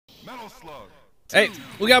Hey,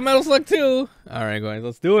 we got Metal Slug 2. All right, guys,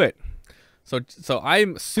 let's do it. So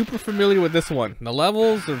I'm super familiar with this one. The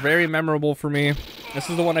levels are very memorable for me. This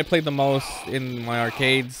is the one I played the most in my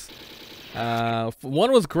arcades. 1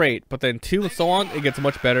 was great, but then 2 and so on, it gets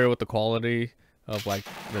much better with the quality of like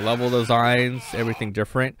the level designs, everything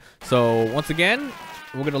different. So once again,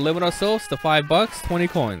 we're gonna limit ourselves to $5, 20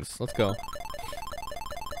 coins. Let's go.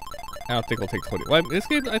 I don't think we'll take 20. Well, this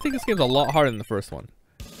game, I think this game's a lot harder than the first one.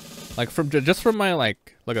 Like just from my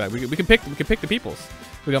like, look at that. We can pick the peoples.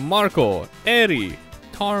 We got Marco, Eri,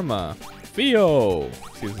 Tarma, Theo.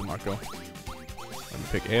 See, this is Marco. Let me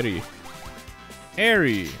pick Eri.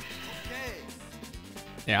 Eri.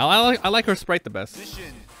 Yeah, I like her sprite the best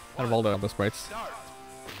out of all the other sprites.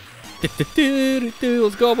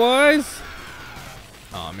 Let's go, boys.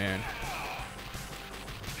 Oh man.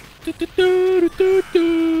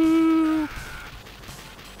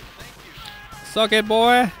 Suck it,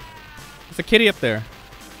 boy. There's a kitty up there.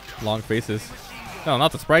 Long faces. No,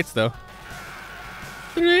 not the sprites though.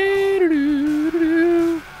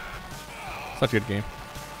 Such a good game.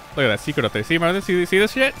 Look at that secret up there. See, Martha? See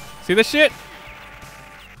this shit? See this shit?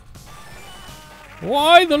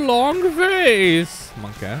 Why the long face?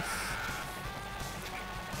 Monk ass.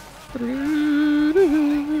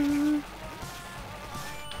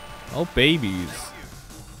 Oh, babies.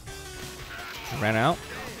 Ran out.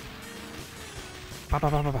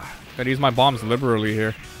 Gotta use my bombs liberally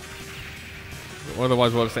here.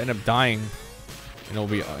 Otherwise, we'll just end up dying. And it'll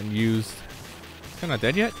be unused. It's not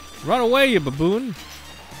dead yet? Run away, you baboon.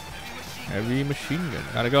 Heavy machine gun.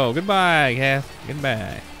 Gotta go. Goodbye, Cass.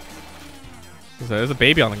 Goodbye. There's a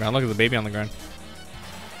baby on the ground. Look, there's a baby on the ground.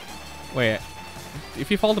 Wait. If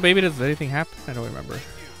you follow the baby, does anything happen? I don't remember.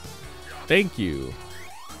 Thank you.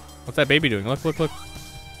 What's that baby doing? Look, look, look.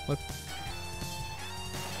 Look.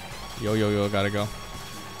 Yo, yo, yo. Gotta go.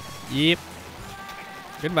 Yep.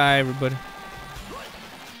 Goodbye, everybody.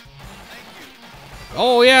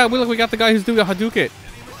 Oh, yeah. Look, we got the guy who's doing a Hadouken.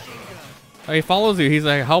 Oh, he follows you. He's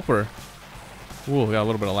a helper. Ooh, we got a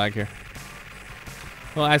little bit of lag here.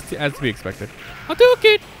 Well, as to be expected.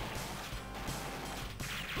 Hadouken!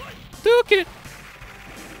 Hadouken!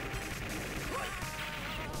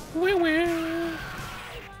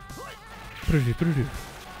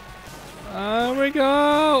 There we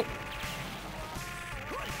go!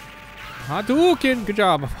 Hadouken! Good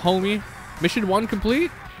job, homie. Mission 1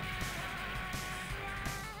 complete?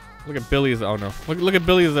 Look at Billy's, oh no. Look at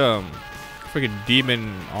Billy's freaking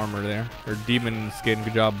demon armor there. Or demon skin,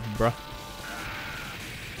 good job, bruh.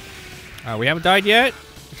 We haven't died yet.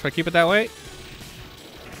 Should I keep it that way?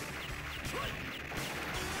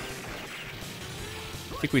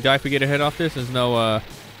 I think we die if we get a hit off this. There's no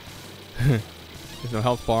there's no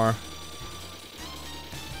health bar.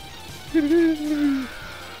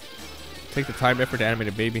 Take the time and effort to animate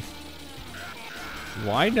a baby.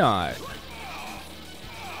 Why not?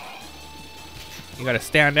 You gotta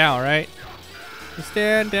stand out, right? You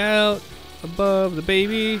stand out above the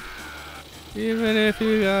baby. Even if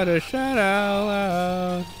you gotta shout out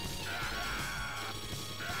loud.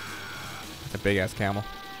 That's a big ass camel.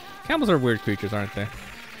 Camels are weird creatures, aren't they?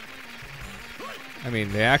 I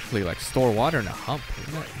mean, they actually like store water in a hump.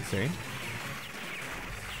 Isn't that insane?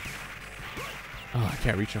 Oh, I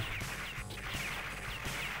can't reach him.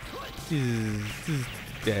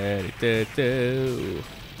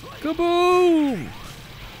 Kaboom!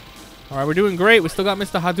 Alright, we're doing great. We still got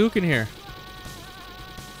Mr. Hadouken here.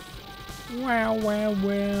 Wow, wow,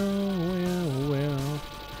 wow, wow, wow.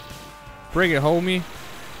 Bring it, homie.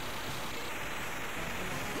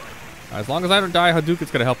 As long as I don't die, Hadouken's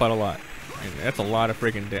gonna help out a lot. I mean, that's a lot of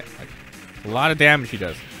freaking a lot of damage he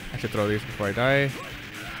does. I should throw these before I die.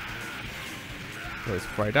 Throw these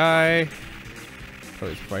before I die. Throw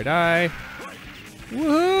these before I die.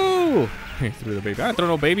 Woohoo! He threw the baby. I don't throw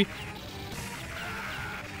no baby.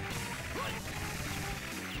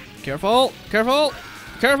 Careful! Careful!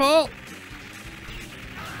 Careful!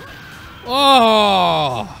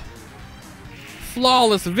 Oh!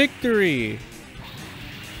 Flawless victory!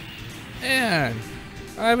 Man,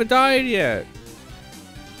 I haven't died yet.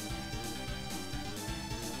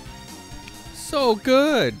 So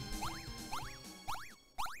good.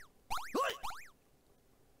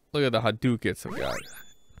 Look at the Hadoukens I got.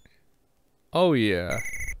 Oh yeah.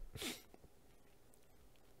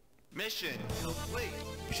 Mission complete.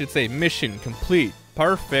 You should say mission complete.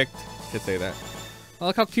 Perfect. Should say that. I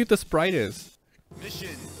like how cute the sprite is. Mission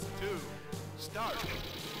 2. Start.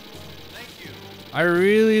 Thank you. I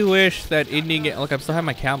really wish that ending it. Look, I still have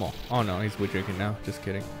my camel. Oh no, he's wood drinking now. Just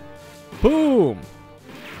kidding. Boom.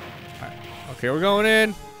 Alright. Okay, we're going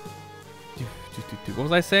in. What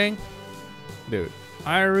was I saying? Dude,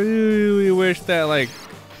 I really wish that, like,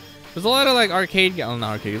 there's a lot of, like, not arcade,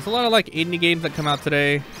 there's a lot of, like, indie games that come out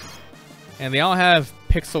today, and they all have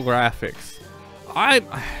pixel graphics.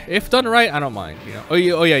 If done right, I don't mind, you know. Oh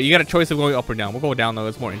yeah, you got a choice of going up or down. We'll go down, though.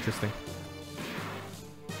 It's more interesting.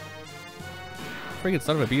 Freaking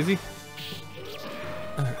son of a beezy.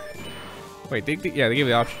 Wait, they gave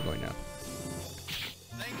the option of going down.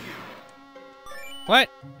 What?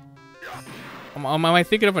 Am I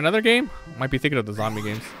thinking of another game? I might be thinking of the zombie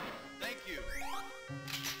games. Thank you.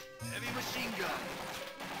 Heavy machine gun.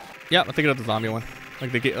 Yeah, I'm thinking of the zombie one.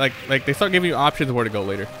 Like they get like they start giving you options of where to go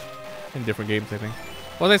later in different games, I think.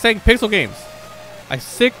 What was I saying? Pixel games. I'm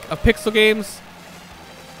sick of pixel games.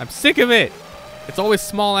 I'm sick of it. It's always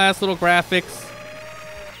small ass little graphics.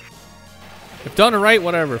 If done right,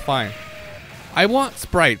 whatever, fine. I want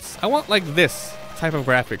sprites. I want like this type of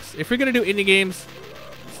graphics. If you're gonna do indie games,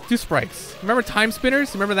 do sprites. Remember Time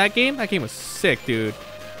Spinners? Remember that game? That game was sick, dude.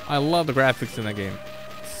 I love the graphics in that game.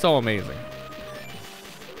 So amazing.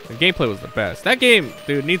 The gameplay was the best. That game,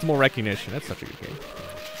 dude, needs more recognition. That's such a good game.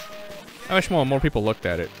 I wish more people looked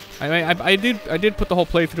at it. I did put the whole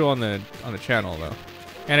playthrough on the channel though,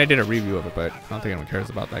 and I did a review of it, but I don't think anyone cares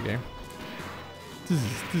about that game.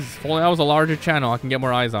 If only I was a larger channel, I can get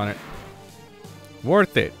more eyes on it.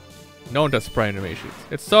 Worth it. No one does sprite animations.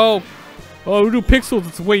 It's so... Oh, we do pixels.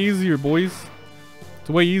 It's way easier, boys. It's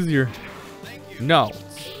way easier. No.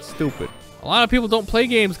 It's stupid. A lot of people don't play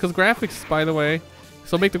games because graphics, by the way.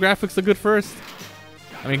 So make the graphics look good first.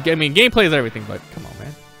 I mean, gameplay is everything, but come on,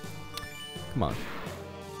 man. Come on.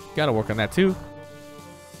 Gotta work on that, too.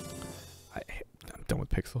 I'm done with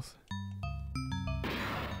pixels.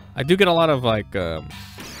 I do get a lot of,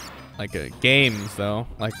 games, though.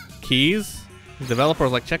 Like, keys. The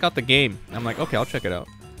developer's like, check out the game. I'm like, okay, I'll check it out.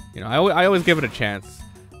 You know, I always give it a chance.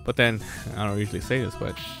 But then, I don't usually say this,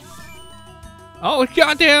 but... Oh,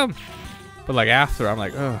 goddamn! But like after, I'm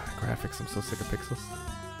like, oh, graphics, I'm so sick of pixels.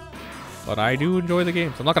 But I do enjoy the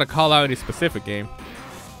game, so I'm not gonna call out any specific game.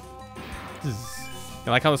 You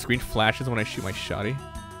like how the screen flashes when I shoot my shotty?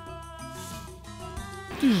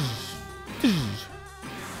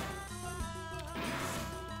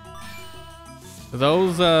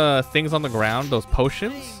 Those things on the ground, those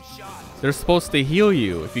potions, they're supposed to heal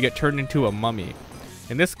you if you get turned into a mummy.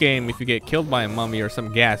 In this game, if you get killed by a mummy or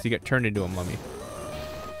some gas, you get turned into a mummy.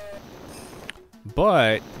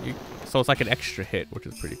 But, so it's like an extra hit, which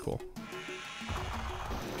is pretty cool.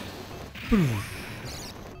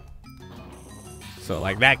 So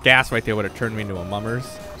like that gas right there would have turned me into a mummers.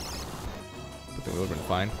 But then we would have been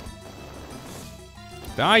fine.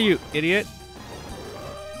 Die, you idiot.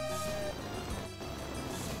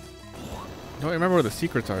 I don't remember where the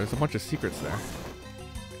secrets are. There's a bunch of secrets there.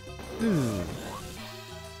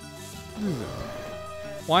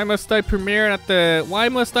 Why must I premiere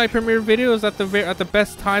videos at the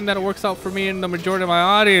best time that it works out for me and the majority of my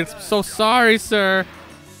audience? I'm so sorry, sir.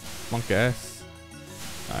 Monk ass.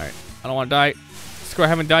 Alright. I don't want to die. Screw, I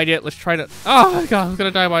haven't died yet. Let's try to... Oh my god, I was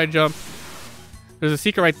gonna die by a jump. There's a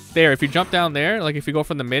secret right there. If you jump down there, like if you go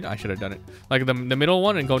from the mid... I should have done it. Like the middle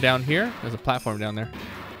one and go down here. There's a platform down there.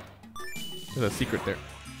 There's a secret there.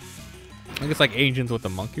 I think it's like Agents with the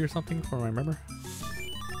monkey or something, from what I remember.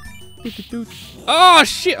 Oh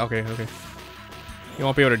shit! Okay. You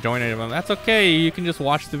won't be able to join any of them. That's okay. You can just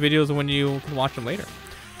watch the videos when you can watch them later.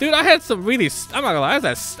 Dude, I had some really... I'm not gonna lie.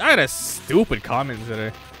 I had a stupid comment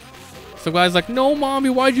today. Some guy's like, no, mommy,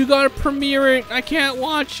 why'd you gotta premiere it? I can't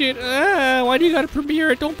watch it. Why do you gotta premiere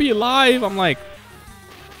it? Don't be live. I'm like...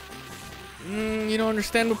 you don't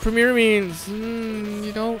understand what premiere means.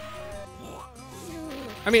 You don't...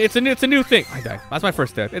 I mean, it's a new thing. I died. That's my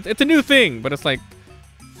first death. It's a new thing, but it's like,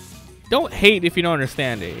 don't hate if you don't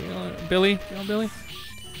understand it. You know, Billy. You know, Billy.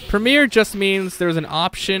 Premiere just means there's an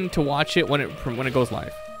option to watch it when it goes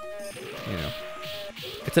live. You know,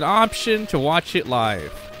 it's an option to watch it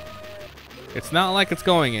live. It's not like it's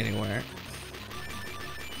going anywhere.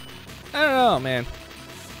 I don't know, man.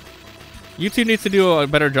 YouTube needs to do a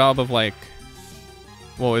better job of like,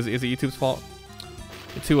 well, is it YouTube's fault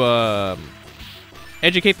to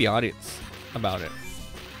educate the audience about it?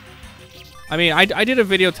 I mean, I did a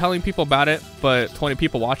video telling people about it, but 20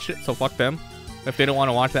 people watched it, so fuck them. If they don't want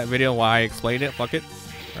to watch that video while I explained it, fuck it,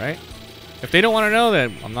 right? If they don't want to know,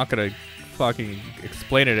 then I'm not gonna fucking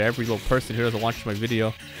explain it to every little person who doesn't watch my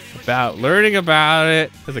video about learning about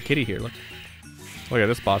it. There's a kitty here, look. Look at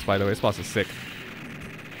this boss, by the way. This boss is sick.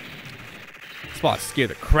 This boss scared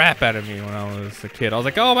the crap out of me when I was a kid. I was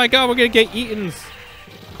like, oh my god, we're gonna get eaten.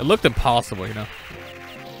 It looked impossible, you know.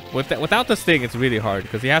 Without this thing, it's really hard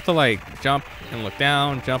because you have to like jump and look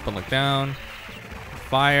down, jump and look down.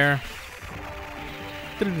 fire.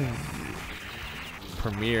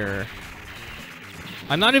 Premiere.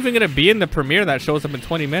 I'm not even gonna be in the premiere that shows up in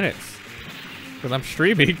 20 minutes because I'm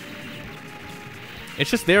streaming.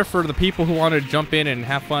 It's just there for the people who want to jump in and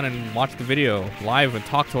have fun and watch the video live and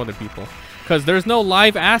talk to other people. Because there's no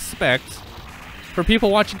live aspect for people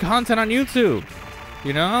watching content on YouTube.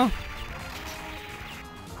 You know?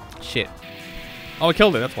 Shit. Oh, I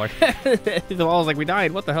killed it. That's why. I was like, we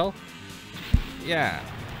died. What the hell? Yeah.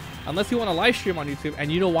 Unless you want to live stream on YouTube.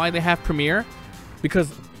 And you know why they have Premiere?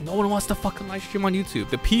 Because no one wants to fucking live stream on YouTube.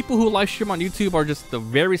 The people who live stream on YouTube are just the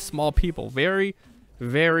very small people. Very,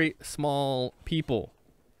 very small people.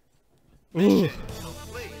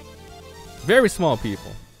 Very small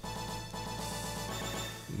people.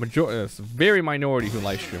 It's very minority who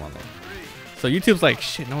live stream on there. So YouTube's like,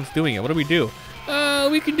 shit, no one's doing it. What do?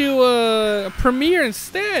 We can do a Premiere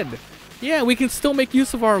instead. Yeah, we can still make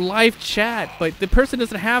use of our live chat, but the person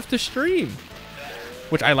doesn't have to stream.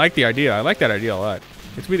 Which I like the idea. I like that idea a lot.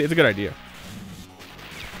 It's a good idea.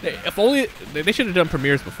 If only they should have done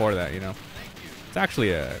premieres before that, you know. It's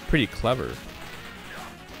actually pretty clever.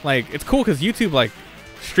 Like, it's cool because YouTube like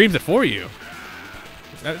streams it for you.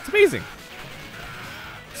 It's amazing.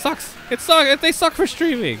 It sucks. It sucks. They suck for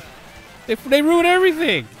streaming. They ruin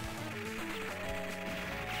everything.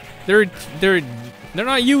 They're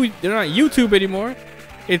not YouTube anymore.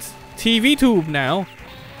 It's TV Tube now.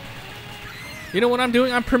 You know what I'm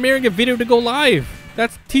doing? I'm premiering a video to go live.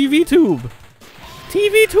 That's TV Tube.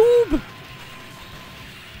 TV Tube.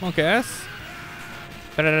 Okay, ass.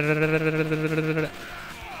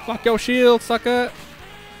 Fuck your shield, sucker.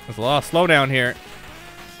 There's a lot of slowdown here.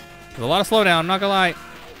 There's a lot of slowdown, I'm not gonna lie.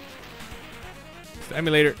 It's the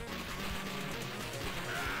emulator.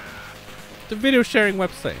 The video sharing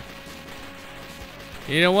website.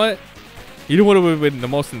 You know what? You know what would have been the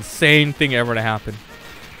most insane thing ever to happen?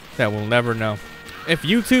 That we'll never know. If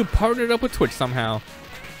YouTube partnered up with Twitch somehow.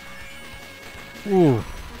 Ooh.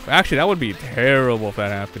 Actually, that would be terrible if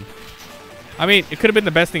that happened. I mean, it could have been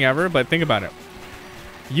the best thing ever, but think about it.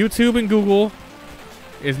 YouTube and Google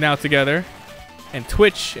is now together. And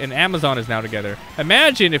Twitch and Amazon is now together.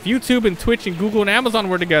 Imagine if YouTube and Twitch and Google and Amazon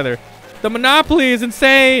were together. The monopoly is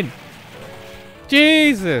insane.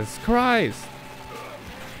 Jesus Christ.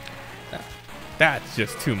 That's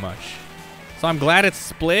just too much. So I'm glad it's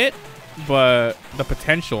split, but the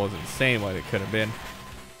potential is insane what it could have been.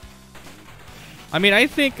 I mean, I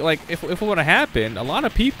think like if it would have happened, a lot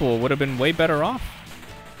of people would have been way better off.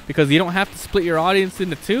 Because you don't have to split your audience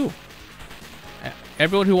into two.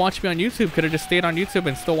 Everyone who watched me on YouTube could have just stayed on YouTube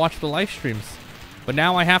and still watched the live streams. But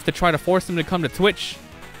now I have to try to force them to come to Twitch.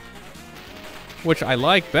 Which I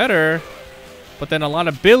like better. But then a lot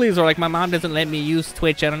of Billies are like, my mom doesn't let me use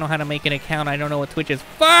Twitch. I don't know how to make an account. I don't know what Twitch is.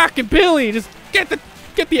 Fucking Billy! Just get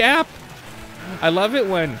the app. I love it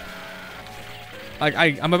when like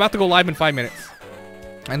I'm about to go live in 5 minutes.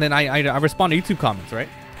 And then I respond to YouTube comments, right?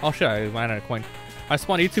 Oh shit, I ran out of coin. I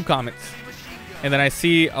respond to YouTube comments. And then I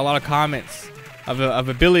see a lot of comments of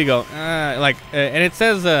a Billy go, and it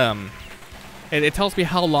says, it tells me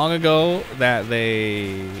how long ago that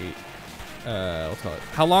they,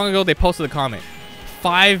 how long ago they posted the comment.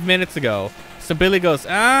 5 minutes ago. So Billy goes,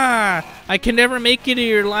 I can never make it to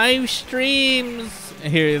your live streams.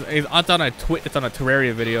 Here, it's on a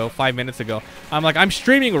Terraria video 5 minutes ago. I'm like, I'm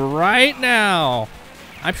streaming right now.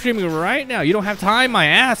 I'm streaming right now. You don't have time, my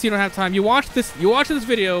ass. You don't have time. You watch this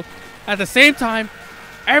video at the same time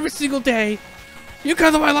every single day. You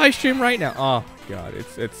come to my live stream right now. Oh god,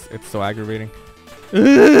 it's so aggravating.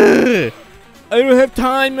 Ugh, I don't have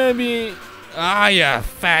time, maybe. Ah, yeah,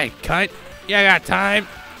 fat cunt. Yeah, I got time.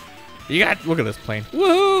 Look at this plane.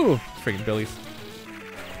 Woohoo! Freaking Billies.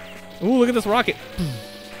 Ooh, look at this rocket.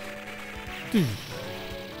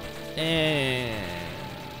 And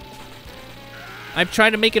I've tried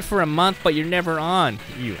to make it for a month, but you're never on.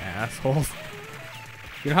 You assholes.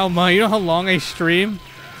 You know how long I stream?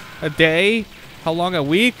 A day? How long a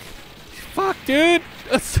week? Fuck, dude.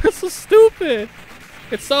 That's so stupid.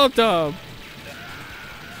 It's so dumb.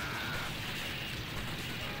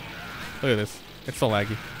 Look at this. It's so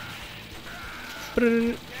laggy.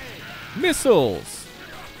 Missiles.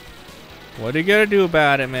 What are you gonna do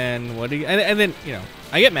about it, man? What do you? And then, you know,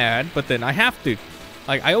 I get mad, but then I have to.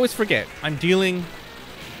 Like, I always forget. I'm dealing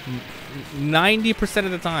 90%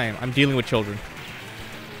 of the time. I'm dealing with children.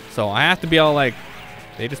 So I have to be all like,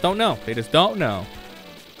 they just don't know. They just don't know.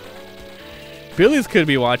 Billy's could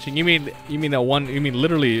be watching. You mean that one? You mean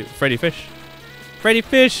literally Freddy Fish? Freddy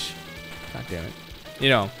Fish. God damn it. You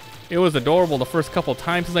know, It was adorable the first couple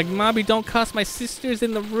times. He's like, Mabi, don't cuss, my sister's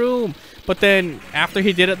in the room. But then after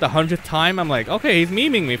he did it the 100th time, I'm like, okay, he's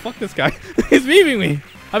memeing me. Fuck this guy. He's memeing me.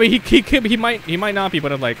 I mean, he might not be,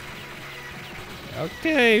 but I'm like,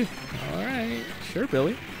 okay, all right, sure,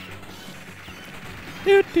 Billy.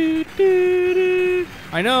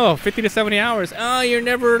 I know, 50 to 70 hours. Oh, you're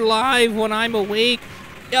never live when I'm awake.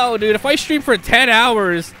 Yo, dude, if I stream for 10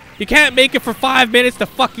 hours, you can't make it for 5 minutes to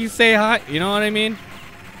fucking say hi. You know what I mean?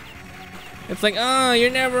 It's like, oh, you're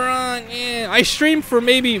never on. Yeah, I stream for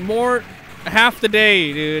maybe more half the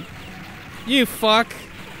day, dude. You fuck.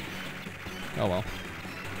 Oh well.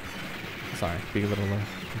 Sorry, being a little,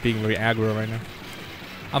 being very aggro right now.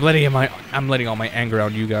 I'm letting all my anger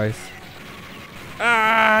on you guys.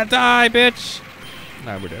 Ah, die, bitch.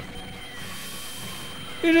 Nah, we're dead.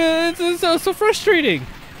 It's so frustrating.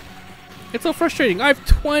 It's so frustrating. I have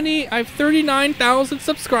 39,000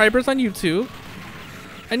 subscribers on YouTube.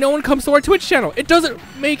 And no one comes to our Twitch channel. It doesn't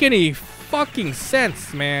make any fucking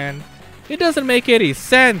sense, man. It doesn't make any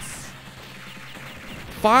sense.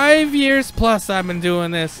 5 years plus I've been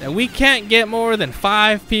doing this, and we can't get more than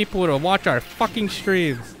 5 people to watch our fucking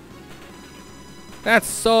streams. That's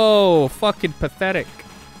so fucking pathetic.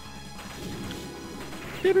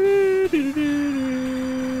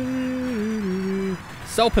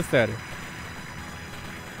 So pathetic.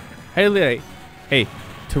 Hey,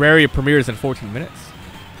 Terraria premieres in 14 minutes.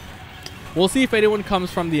 We'll see if anyone comes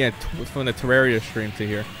from the Terraria stream to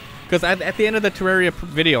here. Because at the end of the Terraria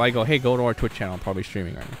video, I go, hey, go to our Twitch channel. I'm probably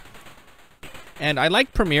streaming right now. And I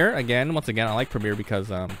like Premiere, once again, I like Premiere because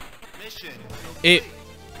it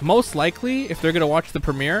most likely, if they're going to watch the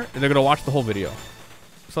Premiere, they're going to watch the whole video.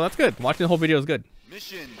 So that's good. Watching the whole video is good.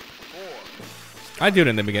 Mission 4. I do it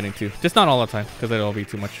in the beginning too. Just not all the time because it'll be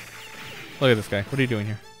too much. Look at this guy. What are you doing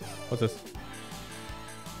here? What's this?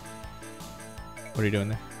 What are you doing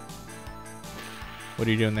there? What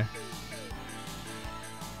are you doing there?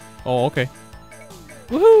 Oh, okay.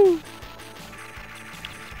 Woohoo!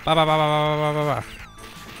 Ba ba ba ba ba ba ba ba.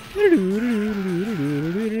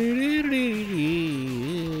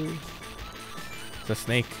 It's a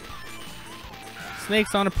snake.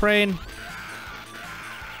 Snakes on a plane.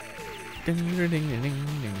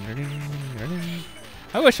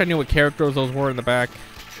 I wish I knew what characters those were in the back.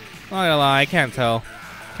 Not gonna lie, I can't tell.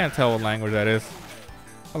 Can't tell what language that is.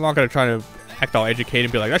 I'm not gonna try to act all educated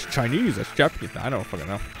and be like, that's Chinese, that's Japanese. I don't fucking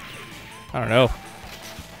know. I don't know.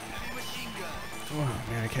 Oh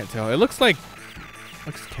man, I can't tell. It looks like,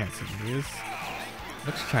 looks Cantonese.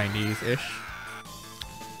 Looks Chinese-ish.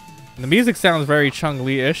 The music sounds very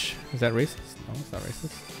Chung-Li-ish. Is that racist? No, it's not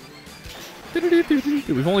racist.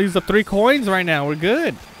 We've only used up 3 coins right now. We're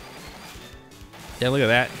good. Yeah, look at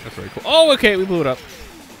that. That's very cool. Oh, okay, we blew it up.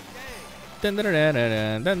 Damn, we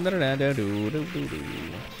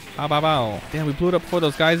blew it up before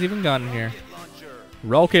those guys even got in here.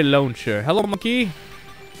 Ryokit Lahncher. Hello, monkey.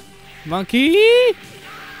 Monkey.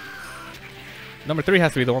 Number 3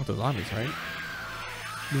 has to be the one with the zombies, right?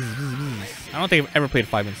 I don't think I've ever played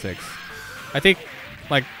 5 and 6. I think,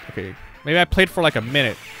 like, okay, maybe I played for like a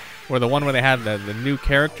minute, where the one where they had the new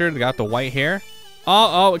character, they got the white hair.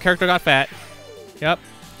 Oh, character got fat. Yep,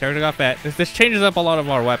 character got fat. This changes up a lot of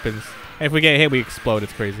our weapons. And if we get hit, we explode.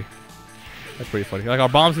 It's crazy. That's pretty funny. Like, our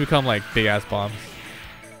bombs become like big ass bombs.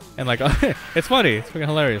 And like, it's funny. It's freaking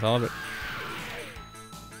hilarious. I love it.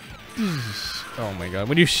 Oh my god.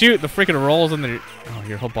 When you shoot, the freaking rolls and then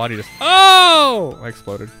your whole body just... Oh! I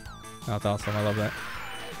exploded. That's awesome. I love that.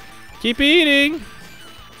 Keep eating.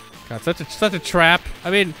 God, such a trap.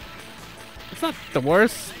 I mean, it's not the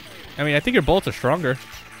worst. I mean, I think your bolts are stronger.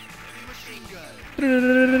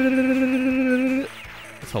 It's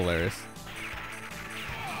hilarious.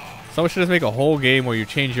 Someone should just make a whole game where you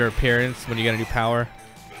change your appearance when you get a new power.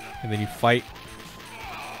 And then you fight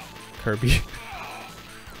Kirby.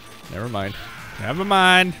 Never mind. Never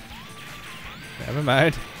mind. Never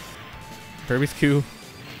mind. Kirby's cool.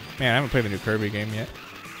 Man, I haven't played the new Kirby game yet.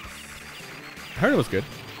 I heard it was good.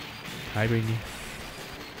 Hi, Brainy.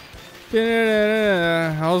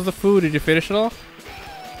 How's the food? Did you finish it all?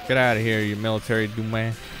 Get out of here, you military doom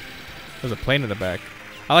man. There's a plane in the back.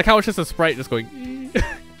 I like how it's just a sprite just going.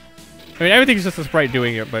 I mean, everything's just a sprite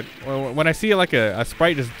doing it, but when I see like a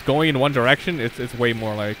sprite just going in one direction, it's way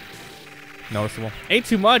more like noticeable. Ate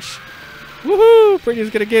too much. Woohoo!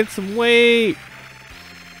 Brady's gonna get some weight.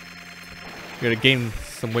 Gonna gain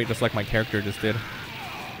some weight just like my character just did.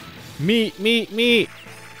 Meat, meat, meat.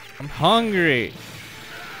 I'm hungry.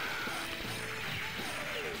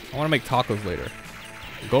 I want to make tacos later.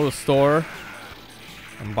 Go to the store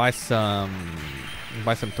and buy some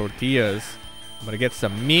tortillas. I'm gonna get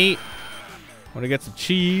some meat. Want to get some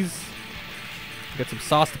cheese. Get some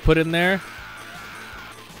sauce to put in there.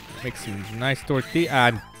 Make some nice tortilla.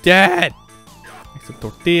 I'm dead. Make some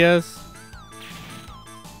tortillas.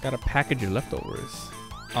 Gotta package your leftovers.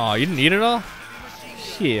 Oh, you didn't eat it all?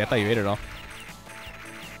 Shit, I thought you ate it all.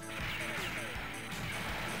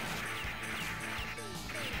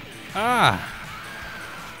 Ah.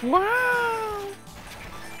 Wow.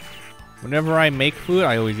 Whenever I make food,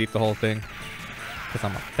 I always eat the whole thing. Because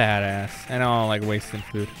I'm a fat ass. And I don't like wasting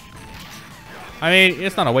food. I mean,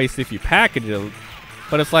 it's not a waste if you package it.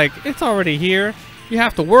 But it's like, it's already here. You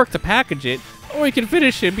have to work to package it. Or you can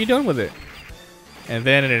finish it and be done with it. And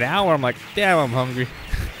then in an hour, I'm like, damn, I'm hungry.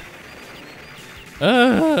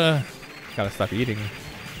 Gotta stop eating.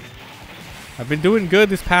 I've been doing good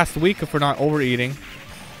this past week for not overeating.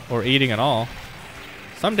 Or eating at all.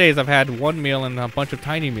 Some days I've had one meal and a bunch of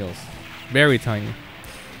tiny meals. Very tiny.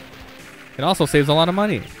 It also saves a lot of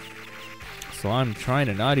money. So I'm trying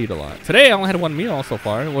to not eat a lot. Today I only had one meal so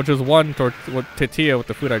far, which was one tortilla with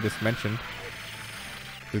the food I just mentioned.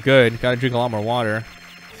 It was good. Gotta drink a lot more water.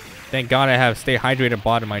 Thank God I have Stay Hydrated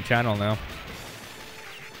bot in my channel now.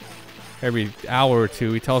 Every hour or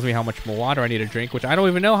two he tells me how much more water I need to drink, which I don't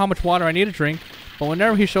even know how much water I need to drink. But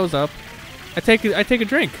whenever he shows up, I take a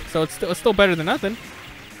drink. So it's still better than nothing.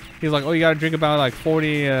 He's like, oh, you gotta drink about like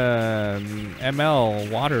 40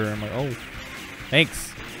 ml water. I'm like, oh,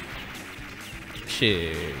 thanks.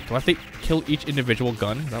 Shit. Do I have to kill each individual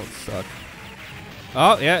gun? That would suck.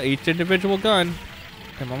 Oh, yeah, each individual gun.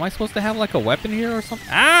 Am I supposed to have like a weapon here or something?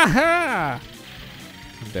 Aha!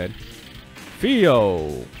 I'm dead.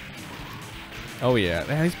 Theo. Oh, yeah.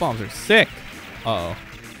 Man, these bombs are sick. Uh-oh.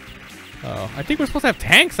 Uh-oh. I think we're supposed to have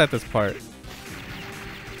tanks at this part.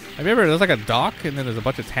 I remember there's like a dock and then there's a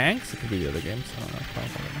bunch of tanks. It could be the other games. I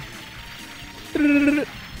don't know.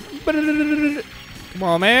 Come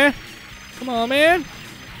on, man. Come on, man.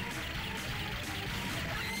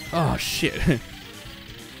 Oh, shit. Can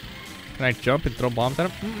I jump and throw bombs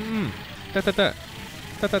at him? Da, da, da.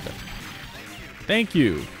 Da, da, da. Thank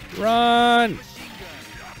you. Run.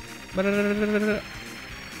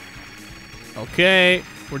 Okay.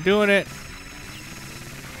 We're doing it.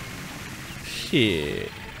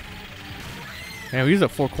 Shit. Man, we used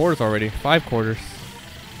up 4 quarters already. 5 quarters.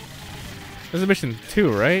 This is mission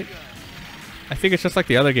 2, right? I think it's just like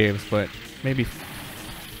the other games, but maybe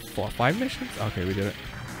 5 missions? Okay, we did it.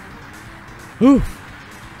 Oof.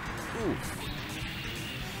 Oof.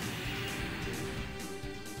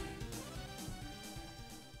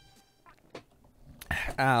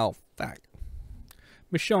 Ow, fuck.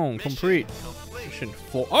 Mission complete. Mission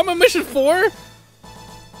 4. Oh, I'm on mission 4?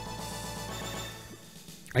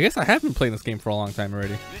 I guess I have been playing this game for a long time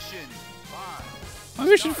already. Mission 5. I'm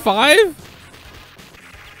mission 5?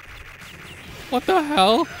 What the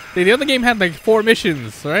hell? The other game had like 4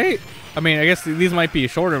 missions, right? I mean, I guess these might be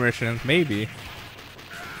shorter missions, maybe.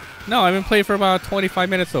 No, I've been playing for about 25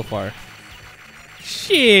 minutes so far.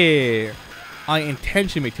 Shit. I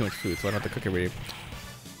intentionally make too much food, so I don't have to cook every day.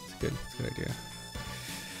 It's good. It's a good idea.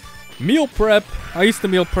 Meal prep. I used to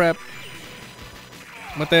meal prep.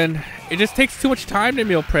 But then it just takes too much time to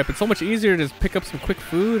meal prep. It's so much easier to just pick up some quick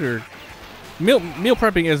food or... Meal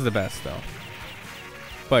prepping is the best, though.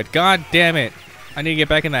 But god damn it. I need to get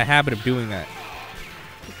back in the habit of doing that.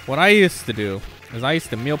 What I used to do is I used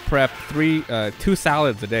to meal prep 2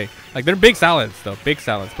 salads a day. Like, they're big salads, though. Big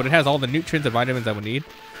salads. But it has all the nutrients and vitamins I would need.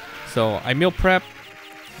 So I meal prep.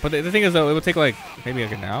 But the thing is, though, it would take like maybe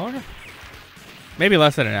like an hour? Maybe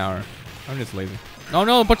less than an hour. I'm just lazy. Oh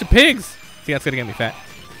no, a bunch of pigs! See, that's gonna get me fat.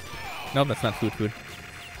 No, that's not food.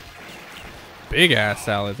 Big ass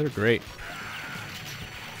salads, they're great.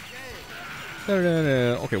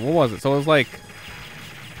 Okay, what was it? So it was like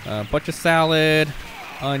a bunch of salad,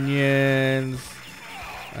 onions.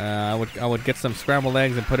 I would get some scrambled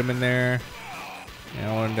eggs and put them in there. And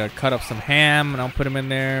I wanted to cut up some ham and I'll put them in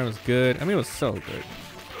there. It was good. I mean, it was so good.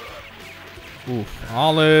 Oof,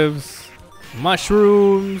 olives,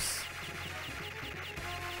 mushrooms.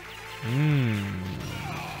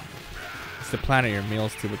 It's to plan out your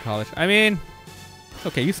meals too with college. I mean,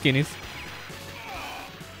 okay, you skinnies.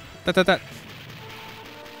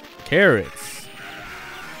 Carrots.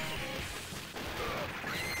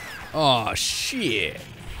 Oh shit.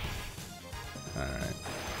 Alright.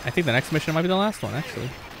 I think the next mission might be the last one, actually.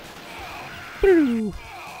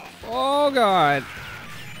 Oh god.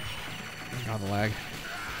 Oh, the lag.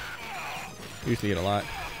 Usually eat a lot.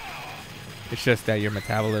 It's just that your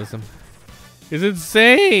metabolism is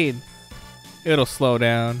insane. It'll slow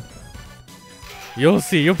down. You'll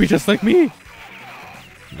see. You'll be just like me.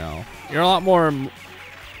 No. You're a lot more...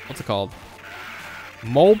 What's it called?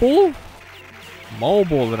 Mobile?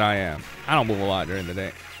 mobile than I am. I don't move a lot during the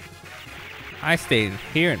day. I stay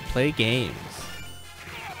here and play games.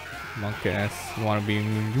 Monk ass. You wanna be?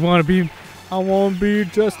 You wanna be? I wanna be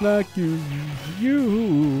just like you.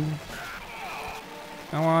 You.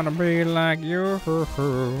 I wanna be like you.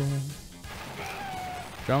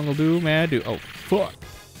 Jungle do, mad do. Oh fuck.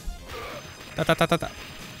 Ta ta ta ta ta.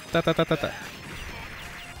 Ta ta ta ta ta.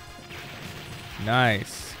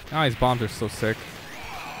 Nice. Oh, these bombs are so sick.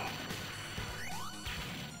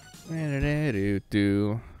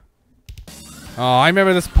 Oh, I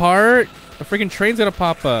remember this part. The freaking train's gonna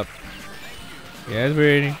pop up. Yeah, it's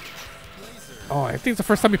waiting. Oh, I think it's the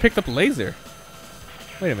first time we picked up laser.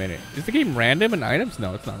 Wait a minute. Is the game random in items?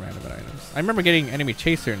 No, it's not random in items. I remember getting enemy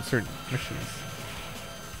chaser in certain missions.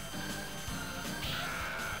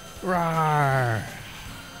 Rawr.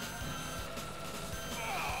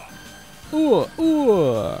 Ooh,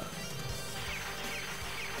 ooh.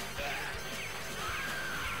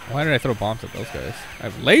 Why did I throw bombs at those guys? I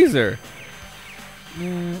have laser.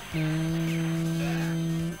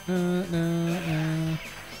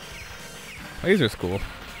 Laser's cool.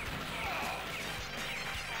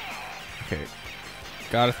 Okay.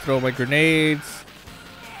 Gotta throw my grenades.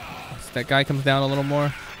 Once that guy comes down a little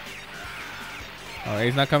more. Alright,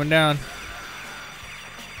 he's not coming down.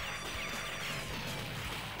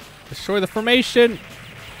 Destroy the formation.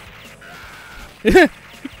 He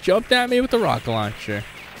jumped at me with the rocket launcher.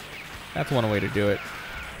 That's one way to do it.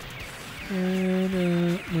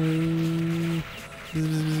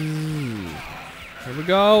 Here we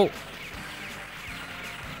go.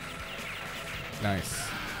 Nice.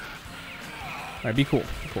 Alright, be cool.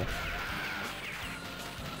 Be cool.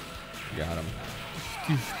 Got him.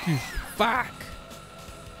 Fuck.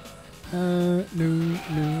 No.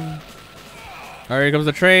 Alright, here comes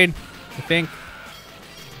the train. I think.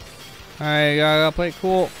 I gotta play it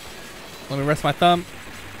cool. Let me rest my thumb.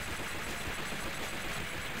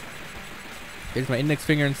 Here's my index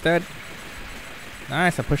finger instead.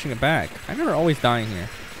 Nice, I'm pushing it back. I remember always dying here.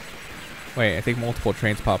 Wait, I think multiple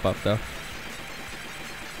trains pop up though.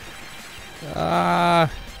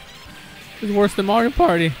 This is worse than Mario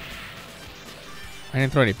Party. I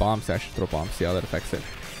didn't throw any bombs. I should throw bombs. See how that affects it.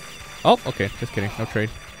 Oh, okay. Just kidding. No trade.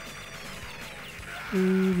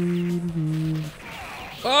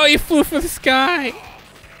 Oh, you flew for the sky.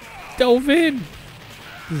 Dove in.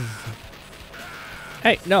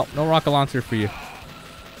 Hey, no rocket launcher for you.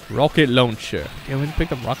 Rocket launcher. Yeah, we didn't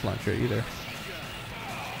pick up rocket launcher either.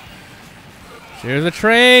 Here's a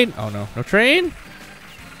train. Oh no, no train.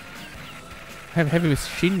 I have heavy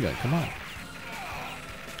machine gun. Come on.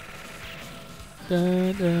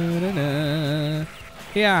 Da, da, da, da.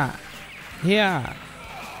 Here, here,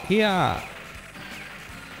 here.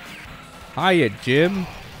 Hiya, Jim.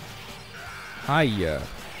 Hiya.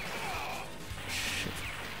 Shit.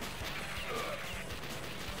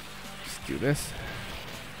 Let's do this.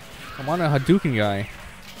 I want a Hadouken guy.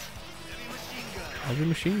 Heavy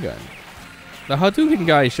machine gun. The Hadouken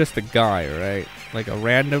guy is just a guy, right? Like a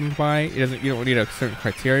random guy. It doesn't. You don't need a certain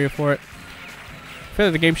criteria for it. I feel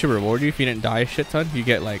like the game should reward you if you didn't die a shit ton. You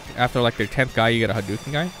get like after like their 10th guy, you get a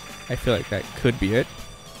Hadouken guy. I feel like that could be it.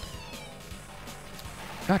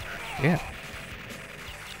 God damn.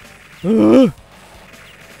 Oh,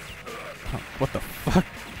 what the fuck?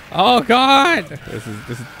 Oh god! This is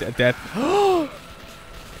death.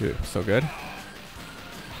 Dude, so good.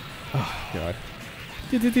 Oh god.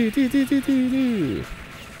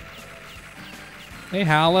 Hey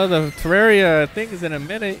Hala, the Terraria thing is in a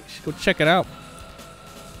minute. You should go check it out.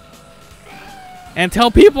 And tell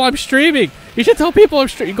people I'm streaming. You should tell people I'm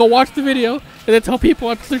streaming. Go watch the video and then tell people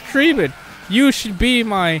I'm streaming. You should be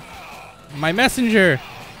my messenger.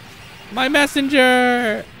 My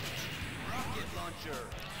messenger.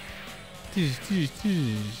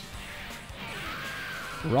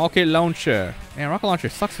 Rocket launcher. Man, rocket launcher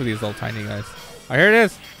sucks for these little tiny guys. Oh, here it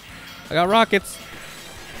is. I got rockets.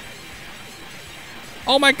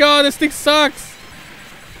 Oh my god, this thing sucks.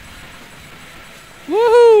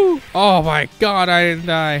 Woohoo! Oh my god, I didn't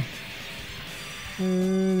die.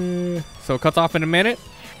 So it cuts off in a minute.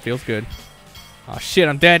 Feels good. Oh shit,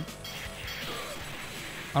 I'm dead.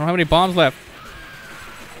 I don't have any bombs left.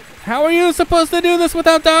 How are you supposed to do this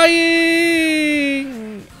without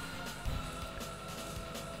dying?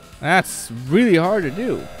 That's really hard to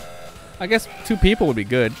do. I guess 2 people would be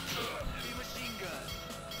good.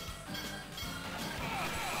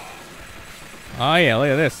 Oh yeah, look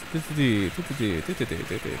at this.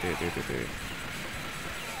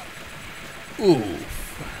 Oof.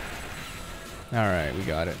 Alright, we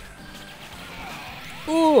got it.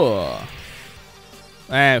 Ooh.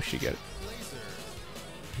 Ah, we should get it.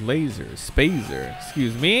 Laser, Spazer,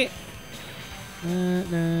 excuse me.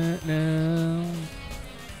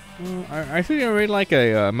 I think I really like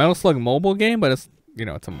a Metal Slug mobile game, but it's, you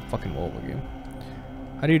know, it's a fucking mobile game.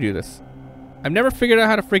 How do you do this? I've never figured out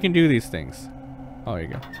how to freaking do these things. Oh, there you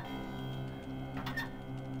go.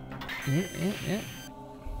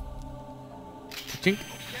 Chink.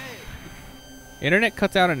 Internet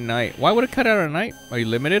cuts out at night. Why would it cut out at night? Are you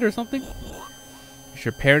limited or something? Is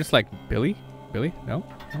your parents like Billy? Billy? No?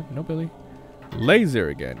 No Billy. Laser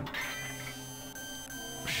again.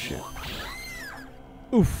 Oh, shit.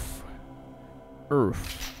 Oof.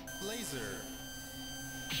 Earth. Laser.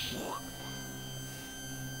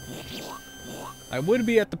 I would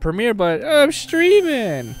be at the premiere, but I'm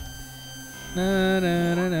streaming.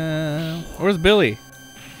 Where's Billy?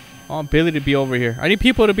 I want Billy to be over here. I need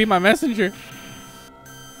people to be my messenger.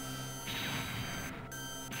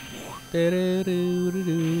 Ooh,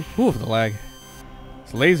 the lag.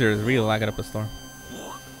 This laser is really lagging up a storm.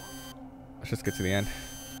 Let's just get to the end.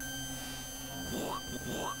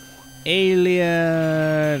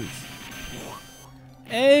 Aliens!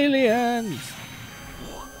 Aliens!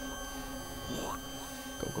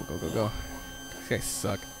 Go, go, go, go, go. These guys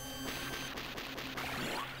suck.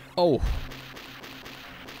 Oh.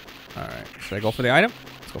 Alright, should I go for the item?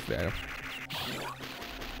 Let's go for the item.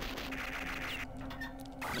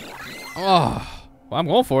 Oh, well, I'm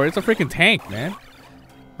going for it. It's a freaking tank, man.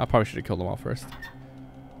 I probably should have killed them all first.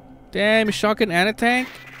 Damn, a shotgun and a tank?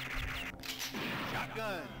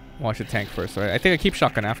 Shotgun. Watch the tank first, right? I think I keep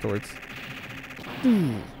shotgun afterwards.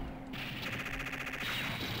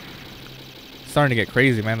 Starting to get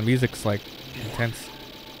crazy, man. The music's like intense.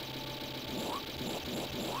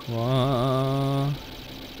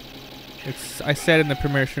 I said in the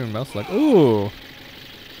premiere stream, Metal Slug. Ooh,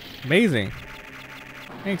 amazing.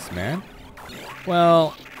 Thanks, man.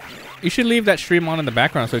 Well, you should leave that stream on in the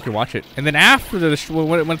background so you can watch it. And then after the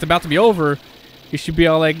when it's about to be over, you should be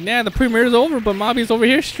all like, nah, the premiere's over, but Mabi's over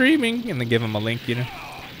here streaming. And then give him a link, you know.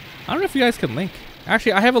 I don't know if you guys can link.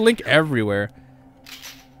 Actually, I have a link everywhere.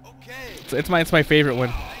 Okay. It's my favorite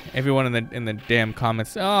one. Everyone in the damn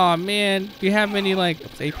comments. Oh man, do you have any like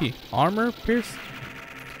what's AP armor pierce?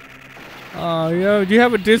 Oh yo, do you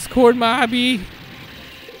have a Discord, Mabi?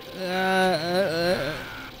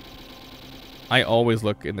 I always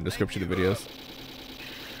look in the description of videos.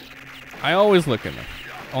 I always look in them.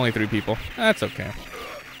 Only 3 people. That's okay.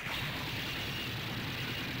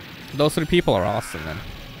 Those 3 people are awesome, then.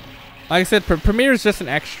 Like I said, premiere is just an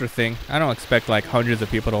extra thing. I don't expect like hundreds of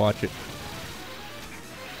people to watch it.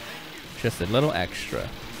 Just a little extra.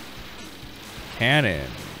 Cannon.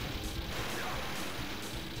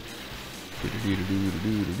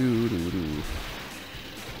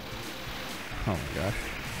 Oh my gosh.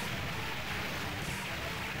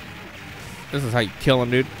 This is how you kill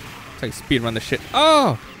him, dude. It's how you speed run the shit.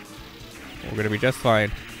 Oh! We're gonna be just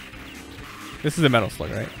fine. This is a Metal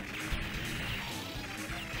Slug, right?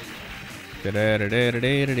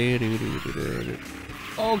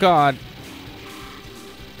 Oh god.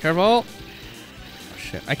 Careful. Oh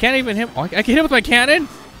shit. I can't even hit. Oh, I can hit him with my cannon?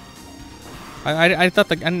 I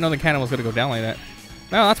thought I didn't know the cannon was gonna go down like that.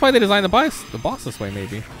 No, that's why they designed the boss this way,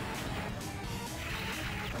 maybe.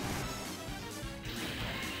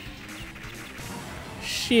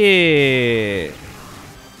 Shit.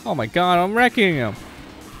 Oh my god, I'm wrecking him.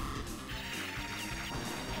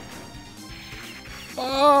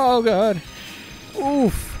 Oh god.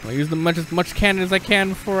 Oof. I'll use as much cannon as I can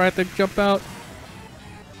before I have to jump out.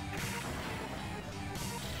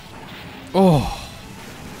 Oh.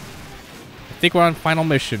 I think we're on final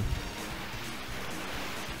mission.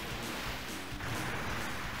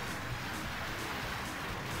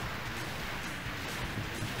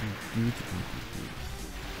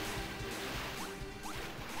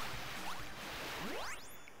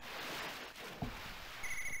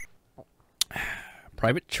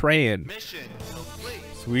 Private train. Mission complete.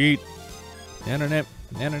 Sweet. Internet.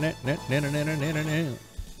 I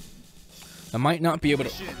might not be able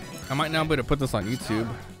to put this on YouTube,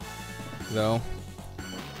 though.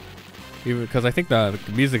 Even because I think the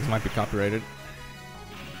music might be copyrighted.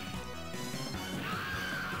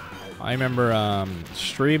 I remember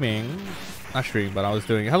streaming, not streaming, but I was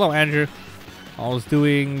doing. Hello, Andrew. I was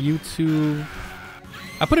doing YouTube.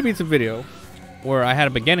 I put a YouTube video where I had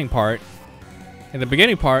a beginning part. In the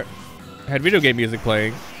beginning part, I had video game music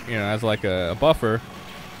playing, you know, as like a buffer.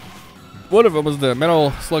 One of them was the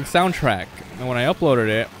Metal Slug soundtrack, and when I uploaded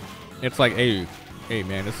it, it's like, hey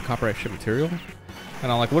man, this is copyright shit material.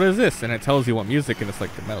 And I'm like, what is this? And it tells you what music, and it's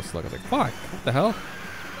like the Metal Slug. I was like, fuck, what the hell?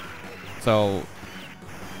 So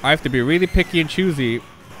I have to be really picky and choosy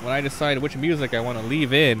when I decide which music I want to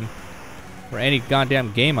leave in for any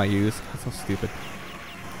goddamn game I use. That's so stupid.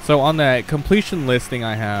 So on the completion listing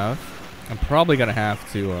I have, I'm probably gonna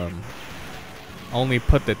have to only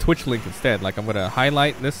put the Twitch link instead. Like I'm gonna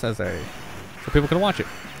highlight this as a so people can watch it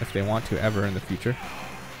if they want to ever in the future.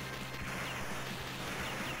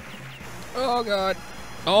 Oh god.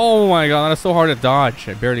 Oh my god, that is so hard to dodge.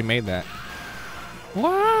 I barely made that.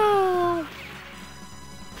 Wow.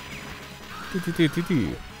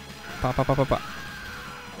 Pop, pop, pop, pop, pop.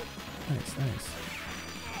 Nice, nice.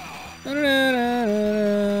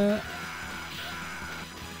 I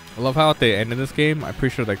love how at the end of this game, I'm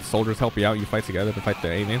pretty sure like soldiers help you out. You fight together to fight the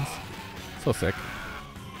aliens. So sick.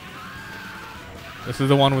 This is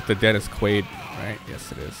the one with the Dennis Quaid, right?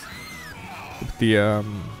 Yes, it is. With the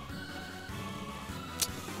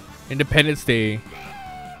Independence Day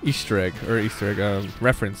Easter egg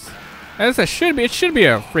reference. As it should be. It should be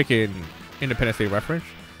a freaking Independence Day reference.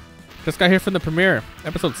 Just got here from the premiere,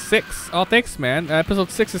 episode 6. Oh, thanks, man. Episode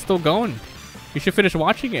 6 is still going. You should finish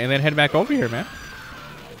watching it and then head back over here, man.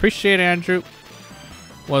 Appreciate it, Andrew.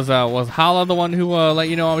 Was Hala the one who let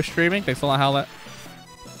you know I was streaming? Thanks a lot, Hala.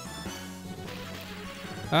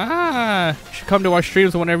 You should come to our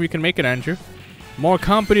streams whenever you can make it, Andrew. More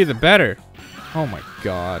company, the better. Oh my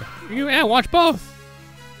god. Yeah, watch both.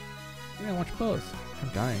 Yeah, watch both. I'm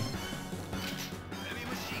dying.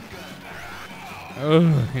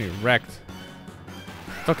 Ugh, he wrecked.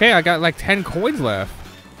 It's okay, I got like 10 coins left.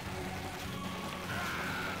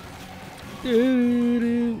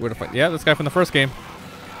 Where to fight? Yeah, this guy from the first game.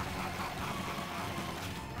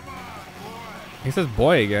 He says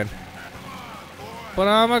boy again. But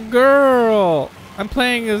I'm a girl. I'm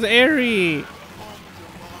playing as Aerie.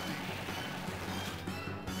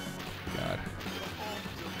 God.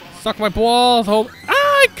 Suck my balls. Hold. Ah,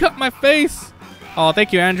 I cut my face. Oh,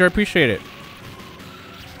 thank you, Andrew. I appreciate it.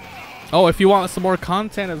 Oh, if you want some more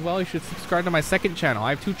content as well, you should subscribe to my second channel. I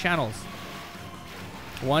have 2 channels.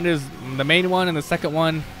 One is the main one, and the second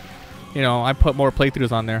one, you know, I put more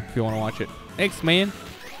playthroughs on there if you want to watch it. Thanks, man.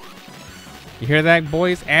 You hear that,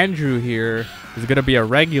 boys? Andrew here is going to be a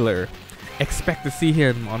regular. Expect to see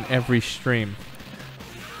him on every stream.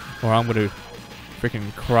 Or I'm going to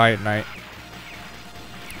freaking cry at night.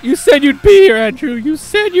 You said you'd be here, Andrew. You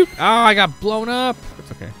said you... Oh, I got blown up.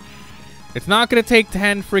 It's okay. It's not going to take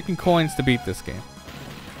 10 freaking coins to beat this game.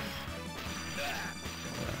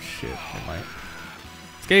 Oh, shit. It might.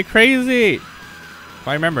 It's getting crazy. If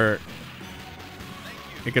I remember,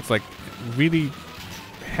 it gets like really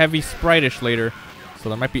heavy sprite-ish later. So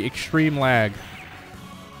there might be extreme lag.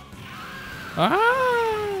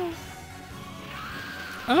 Ah!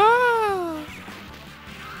 Ah!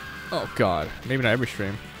 Oh, God. Maybe not every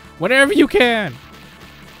stream. Whenever you can.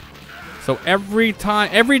 So every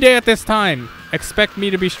time, every day at this time, expect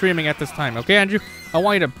me to be streaming at this time. Okay, Andrew? I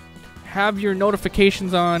want you to have your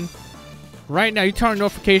notifications on right now. You turn on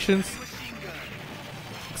notifications,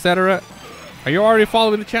 etc. Are you already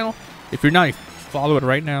following the channel? If you're not, you follow it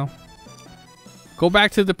right now. Go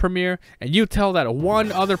back to the premiere and you tell that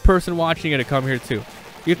one other person watching it to come here too.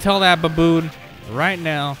 You tell that baboon right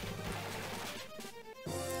now.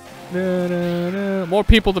 More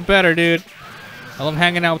people the better, dude. I love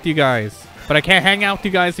hanging out with you guys, but I can't hang out with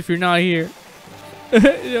you guys if you're not here.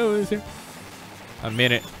 A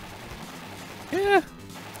minute. Yeah.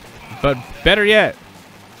 But better yet,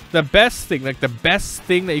 the best thing, like the best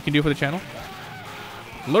thing that you can do for the channel,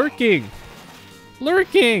 lurking.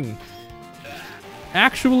 Lurking.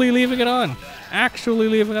 Actually leaving it on. Actually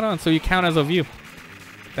leaving it on so you count as a view.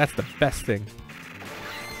 That's the best thing.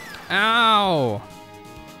 Ow.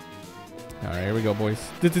 Alright, here we go, boys.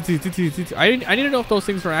 I need to know if those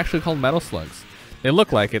things are actually called metal slugs. They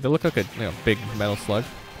look like it. They look like a big metal slug.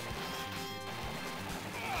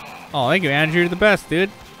 Oh, thank you, Andrew. You're the best, dude.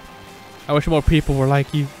 I wish more people were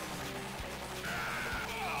like you.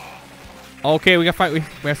 Okay, we got fight. We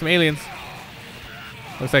have some aliens.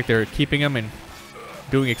 Looks like they're keeping them and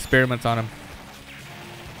doing experiments on them.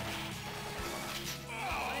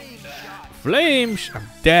 Flame! I'm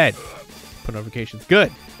dead. Put notifications.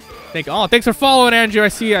 Good. Thanks for following, Andrew. I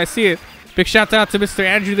see it. Big shout out to Mr.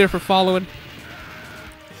 Andrew there for following.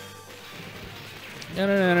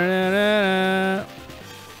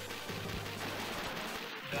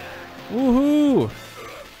 Woohoo!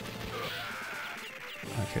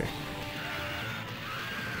 Okay.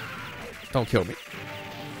 Don't kill me.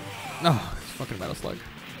 No, it's fucking Metal Slug.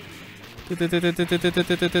 This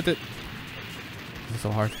is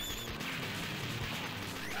so hard.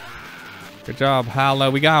 Good job, Hala.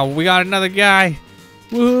 We got another guy.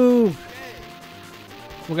 Woo!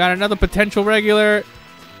 We got another potential regular.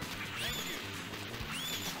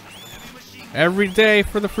 Every day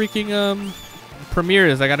for the freaking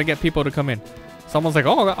premieres, I gotta get people to come in. Someone's like,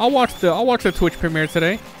 "Oh, I'll watch the Twitch premiere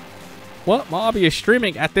today." What? Mabi is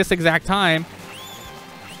streaming at this exact time.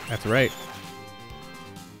 That's right.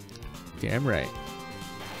 Damn right.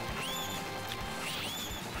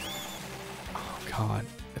 Oh God,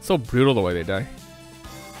 it's so brutal the way they die.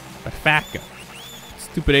 But fat guy.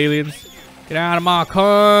 Stupid aliens. Get out of my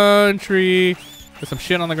country. There's some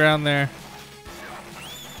shit on the ground there.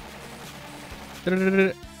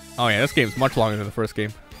 Oh yeah, this game's much longer than the first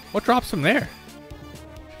game. What drops from there?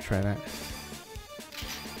 Should try that.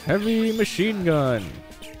 Heavy machine gun.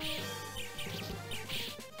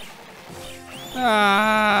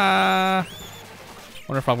 Ah.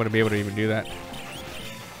 Wonder if I'm gonna be able to even do that.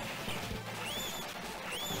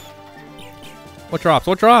 What drops?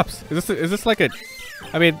 What drops? Is this like a?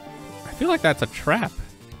 I mean, I feel like that's a trap.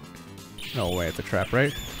 No way, it's a trap,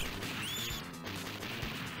 right?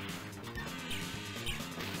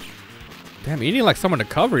 Damn, you need like someone to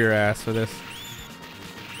cover your ass for this.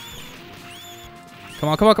 Come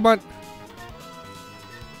on, come on, come on.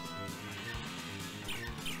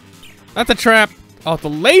 That's a trap. Oh, the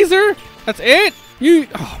laser? That's it? You,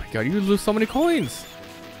 oh my God, you lose so many coins.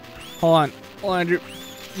 Hold on, Andrew.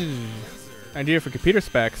 Idea for computer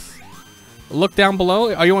specs. Look down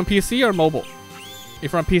below. Are you on PC or mobile?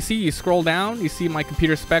 If you're on PC, you scroll down. You see my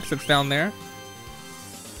computer specs. It's down there.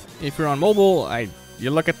 If you're on mobile, you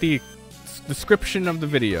look at the description of the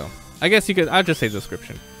video. I guess you could. I'll just say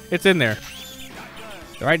description. It's in there.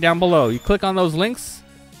 Right down below. You click on those links.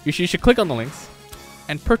 You should click on the links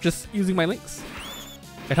and purchase using my links.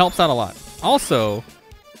 It helps out a lot. Also,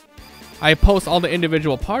 I post all the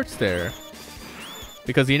individual parts there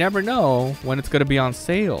because you never know when it's going to be on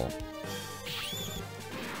sale,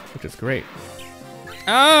 which is great.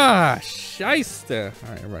 Ah, shyster.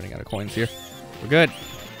 All right, I'm running out of coins here. We're good.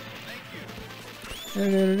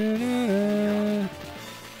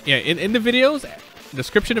 Yeah, in the videos,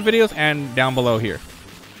 description of videos, and down below here.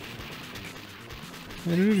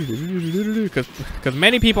 Because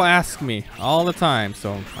many people ask me all the time,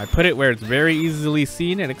 so I put it where it's very easily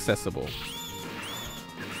seen and accessible.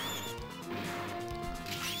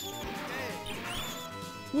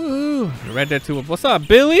 Woo! Red Dead 2. What's up,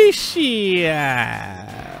 Billy? Shit.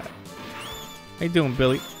 How you doing,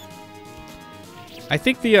 Billy? I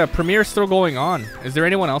think the premiere's still going on. Is there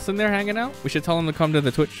anyone else in there hanging out? We should tell them to come to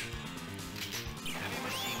the Twitch.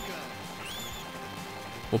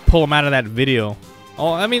 We'll pull them out of that video.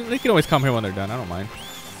 Oh, I mean, they can always come here when they're done. I don't mind.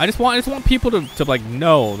 I just want people to like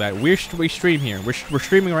know that we stream here. We're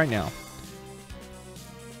streaming right now.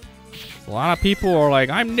 A lot of people are like,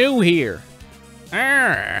 I'm new here.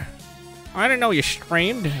 I didn't know you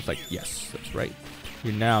streamed. It's like, yes, that's right.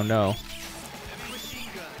 You now know.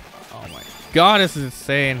 Oh my God, this is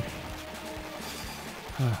insane.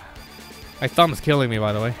 My thumb's killing me,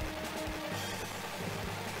 by the way.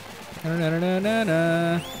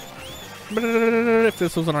 If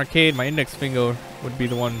this was an arcade, my index finger would be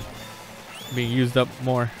the one being used up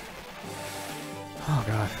more. Oh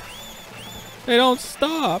God. They don't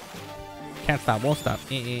stop. Can't stop, won't stop.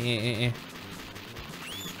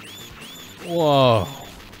 Whoa.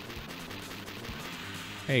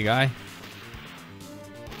 Hey, guy.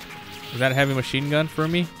 Is that a heavy machine gun for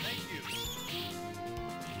me?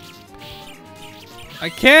 I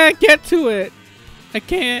can't get to it. I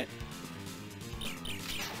can't.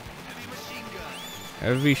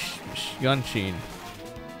 Heavy gun sheen.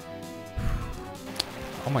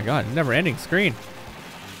 Oh my God, never ending screen.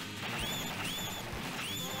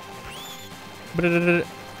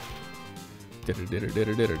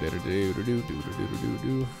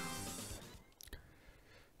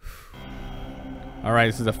 Alright,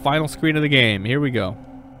 this is the final screen of the game. Here we go.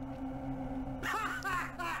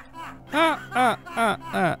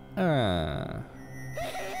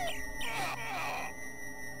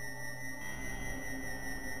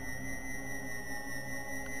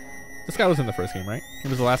 This guy was in the first game, right? He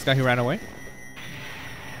was the last guy who ran away.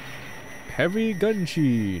 Heavy gun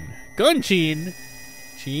sheen. Gun sheen?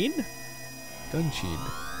 Sheen? Gun sheen.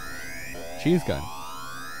 Cheese gun.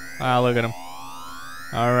 Ah, look at him.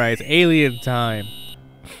 Alright, it's alien time.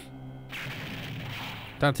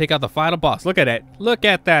 Time to take out the final boss. Look at it. Look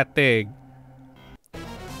at that thing.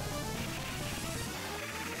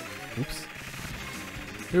 Oops.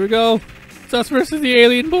 Here we go. It's us versus the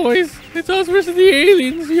alien, boys. It's us versus the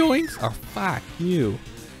aliens, yoinks. Oh, fuck you.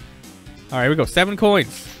 Alright, here we go. 7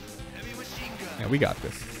 coins. Yeah, we got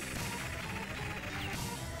this.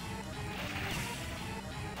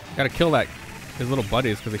 Gotta kill his little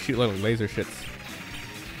buddies because they shoot little laser shits.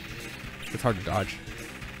 It's hard to dodge.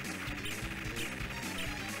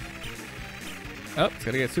 Oh, it's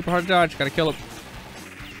gonna get super hard to dodge. Gotta kill him.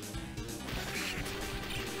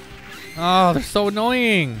 Oh, they're so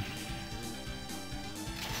annoying.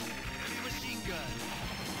 Heavy machine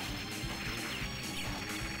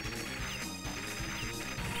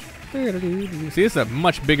gun. See, this is a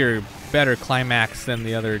much bigger, better climax than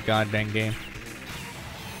the other goddamn game.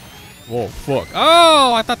 Whoa, fuck.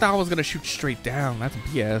 Oh, I thought that was gonna shoot straight down. That's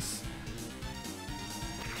BS.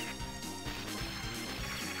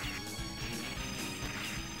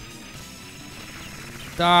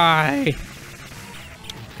 Die.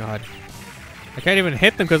 God. I can't even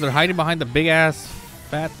hit them because they're hiding behind the big ass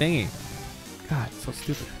fat thingy. God, so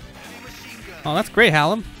stupid. Oh, that's great,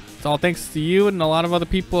 Hallam. It's all thanks to you and a lot of other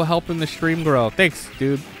people helping the stream grow. Thanks,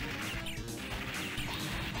 dude.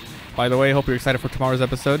 By the way, hope you're excited for tomorrow's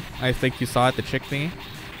episode. I think you saw it, the chick thingy.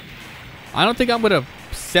 I don't think I'm going to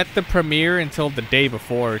set the premiere until the day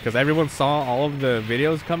before because everyone saw all of the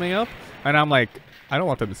videos coming up. And I'm like, I don't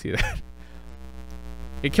want them to see that.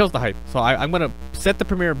 It kills the hype. So I'm going to set the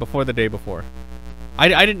premiere before the day before. I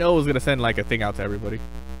didn't know it was going to send like a thing out to everybody.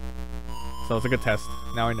 So it's a good test.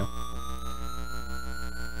 Now I know.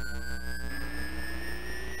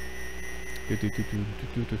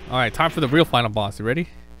 Alright, time for the real final boss. You ready?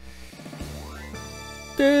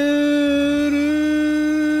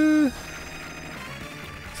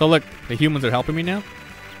 So look, the humans are helping me now.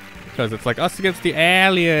 Because it's like us against the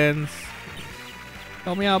aliens.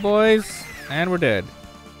 Help me out, boys. And we're dead.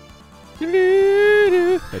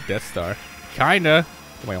 The Death Star. Kinda.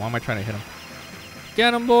 Wait, why am I trying to hit him?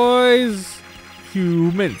 Get him, boys.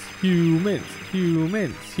 Humans. Humans.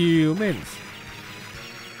 Humans. Humans.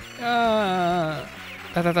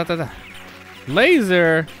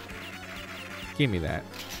 Laser. Give me that.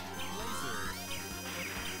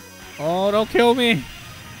 Oh, don't kill me.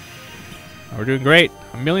 Oh, we're doing great.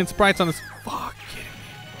 A million sprites on this. Fuck.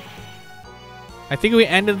 I think we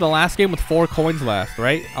ended the last game with 4 coins left,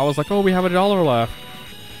 right? I was like, oh, we have $1 left.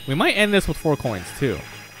 We might end this with 4 coins too.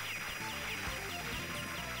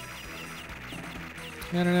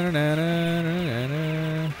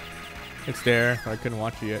 It's there. I couldn't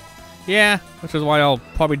watch it yet. Yeah, which is why I'll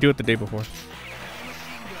probably do it the day before.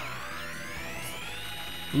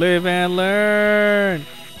 Live and learn.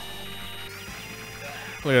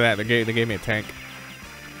 Look at that. They gave me a tank.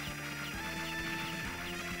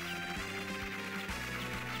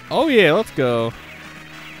 Oh yeah, let's go.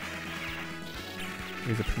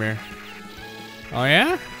 Here's the premiere. Oh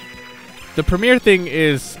yeah? The premiere thing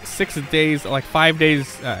is 6 days, like 5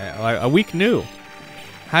 days, like a week new.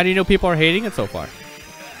 How do you know people are hating it so far?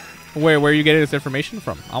 Where are you getting this information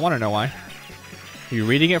from? I want to know why. Are you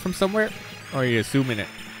reading it from somewhere? Or are you assuming it?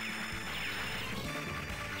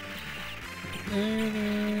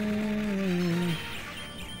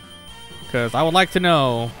 Because I would like to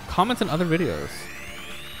know. Comments in other videos.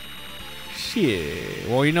 Shit.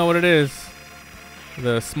 Well, you know what it is.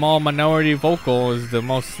 The small minority vocal is the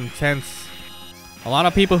most intense. A lot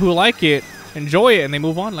of people who like it enjoy it and they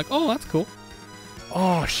move on like, oh, that's cool.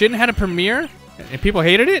 Oh, Shin had a premiere and people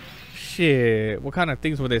hated it? Shit. What kind of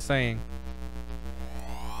things were they saying?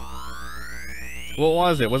 What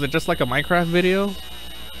was it? Was it just like a Minecraft video?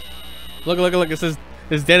 Look, look, look. It says,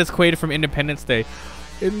 this Dennis Quaid from Independence Day.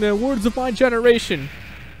 In the words of my generation,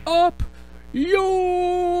 up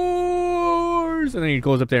yours. And then he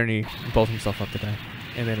goes up there and he blows himself up to die.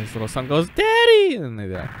 And then his little son goes, Daddy! And then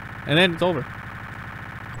they die. And then it's over.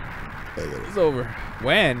 It's over.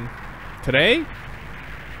 When? Today?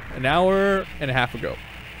 An hour and a half ago.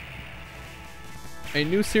 A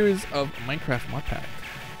new series of Minecraft mod pack.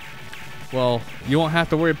 Well, you won't have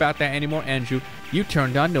to worry about that anymore, Andrew. You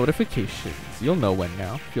turned on notifications. You'll know when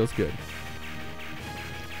now. Feels good.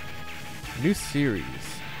 New series.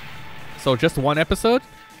 So just 1 episode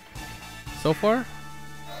so far?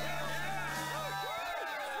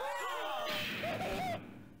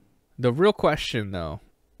 The real question though,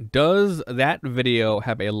 does that video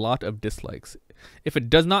have a lot of dislikes? If it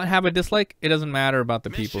does not have a dislike, it doesn't matter about the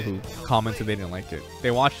people who commented they didn't like it. They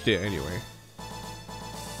watched it anyway.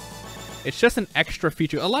 It's just an extra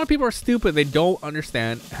feature. A lot of people are stupid. They don't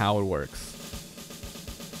understand how it works.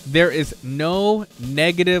 There is no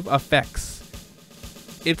negative effects.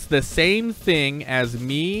 It's the same thing as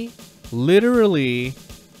me literally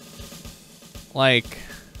like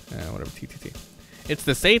whatever TTT. It's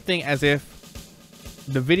the same thing as if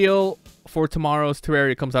the video for tomorrow's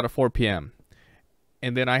Terraria comes out at 4 p.m.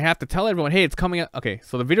 and then I have to tell everyone, hey, it's coming out. Okay,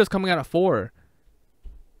 so the video's coming out at 4.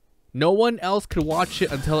 No one else could watch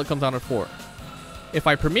it until it comes out at 4. If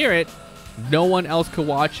I premiere it, no one else could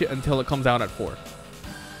watch it until it comes out at 4.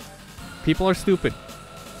 People are stupid.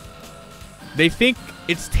 They think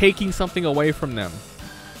it's taking something away from them.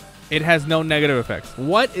 It has no negative effects.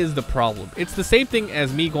 What is the problem? It's the same thing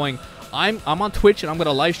as me going, I'm on Twitch and I'm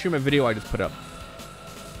gonna live stream a video I just put up.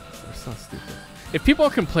 They're so stupid. If people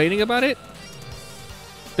are complaining about it,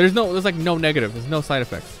 there's like no negative. There's no side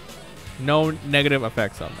effects. No negative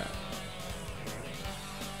effects on that.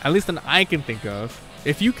 At least that I can think of.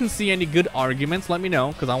 If you can see any good arguments, let me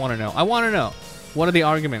know, because I want to know. I want to know. What are the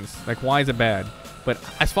arguments? Like, why is it bad? But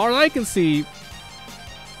as far as I can see,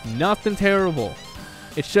 nothing terrible.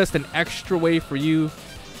 It's just an extra way for you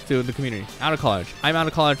to the community. Out of college. I'm out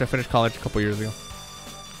of college. I finished college a couple years ago.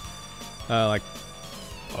 Like,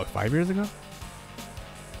 5 years ago?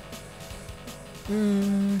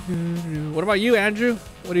 What about you, Andrew?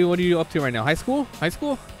 What are you up to right now? High school? High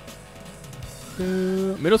school?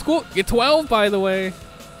 Middle school? You're 12, by the way.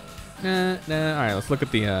 Nah. Alright, let's look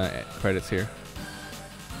at the credits here.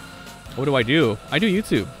 What do? I do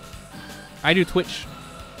YouTube. I do Twitch.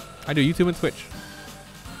 I do YouTube and Twitch.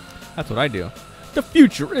 That's what I do. The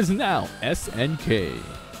future is now. SNK.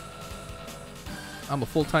 I'm a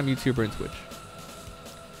full-time YouTuber in Twitch.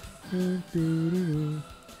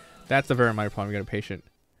 That's a very minor problem. You got a patient.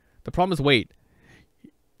 The problem is wait.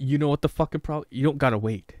 You know what the fucking problem? You don't gotta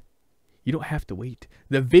wait. You don't have to wait.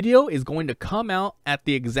 The video is going to come out at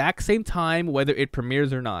the exact same time, whether it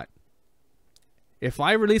premieres or not. If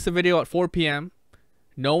I release a video at 4 p.m.,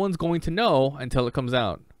 no one's going to know until it comes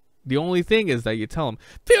out. The only thing is that you tell them,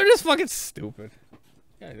 they're just fucking stupid.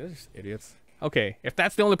 Yeah, they're just idiots. Okay, if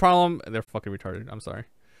that's the only problem, they're fucking retarded. I'm sorry.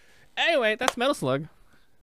 Anyway, that's Metal Slug.